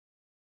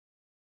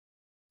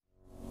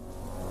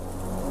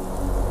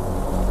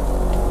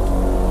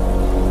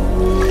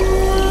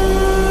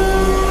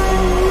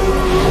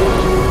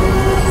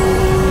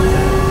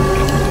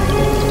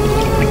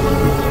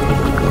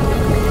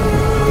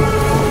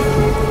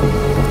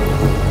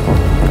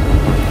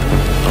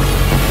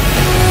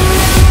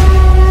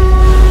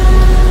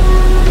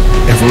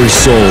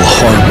soul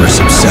harbors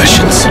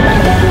obsessions.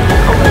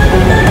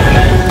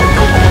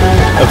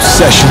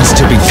 Obsessions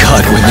to be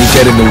cut when they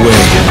get in the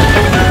way.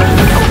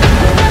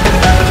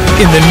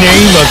 In the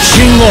name of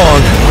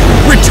Qinglong,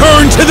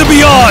 return to the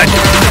beyond!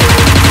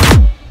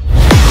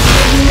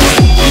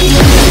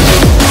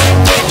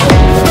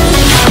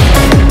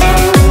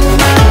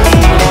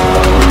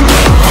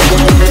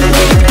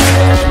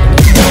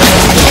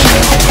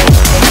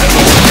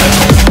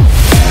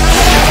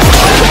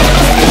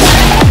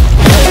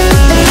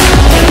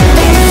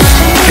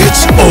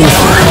 It's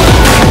over.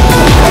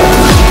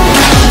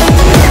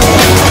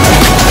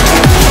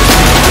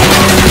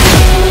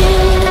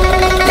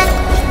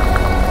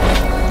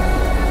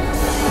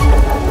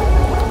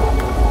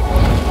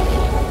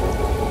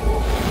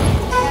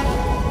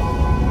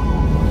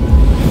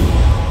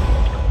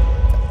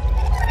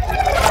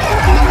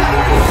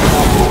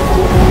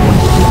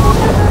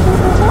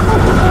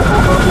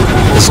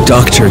 As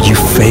doctor, you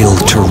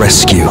failed to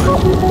rescue.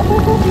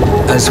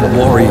 As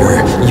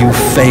warrior, you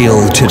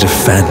failed to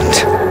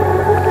defend.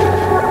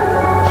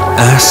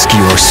 Ask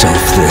yourself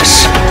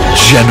this,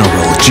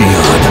 General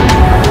Jiyan.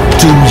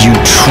 Do you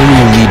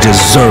truly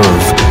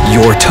deserve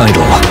your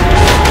title?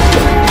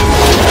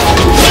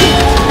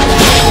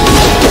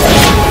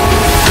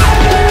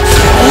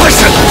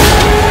 Listen!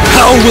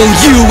 How will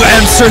you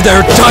answer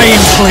their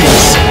dying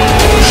pleas?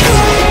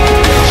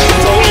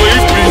 Don't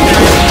leave me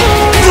here!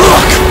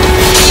 Look!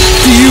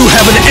 Do you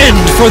have an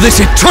end for this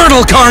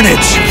eternal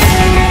carnage?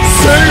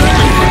 Save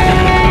me!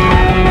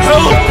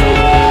 Help!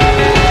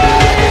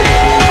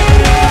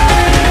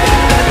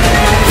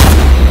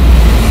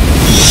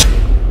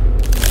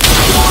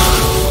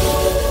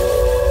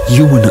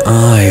 You and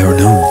I are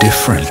no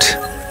different.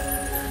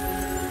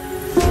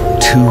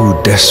 Two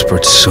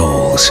desperate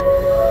souls,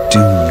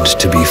 doomed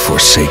to be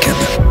forsaken.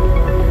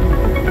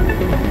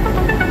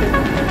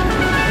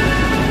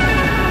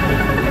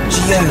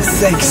 Jiyan,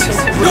 thanks.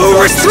 No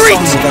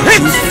retreat!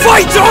 It's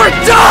fight or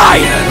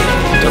die!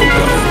 Don't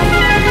go.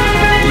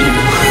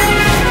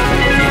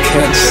 You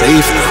can't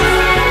save them.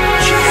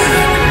 Jiyan,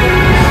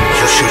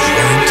 you should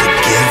learn to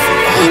give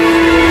up.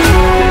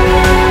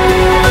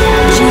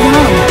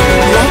 Jiyan,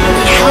 let me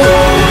help.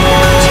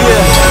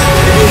 Jiyan,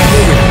 we're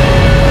here.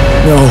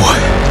 No,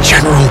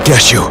 General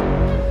Geshu.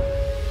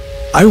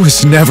 I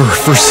was never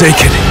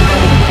forsaken.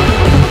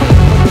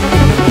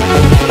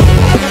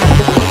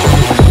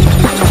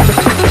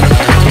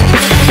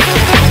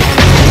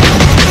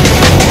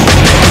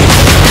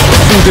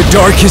 Through the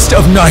darkest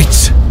of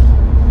nights,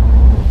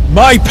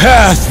 my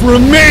path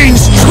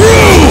remains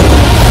true!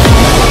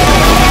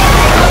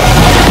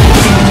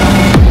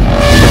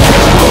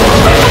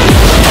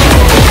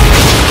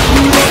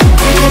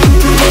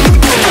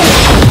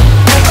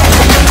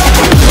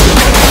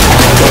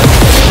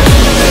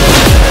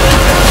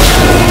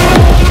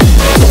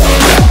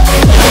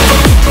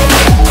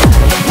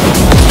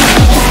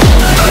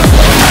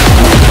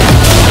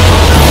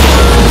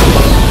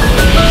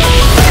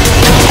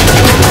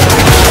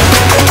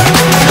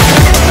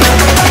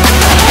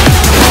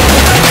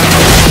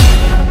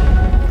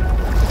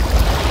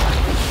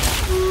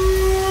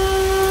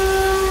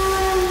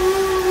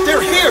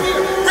 They're here!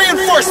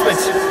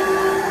 Reinforcements!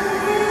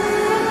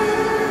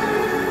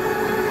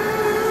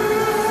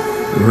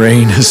 The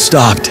rain has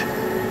stopped.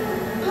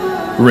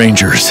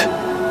 Rangers,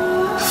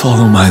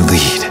 follow my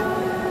lead.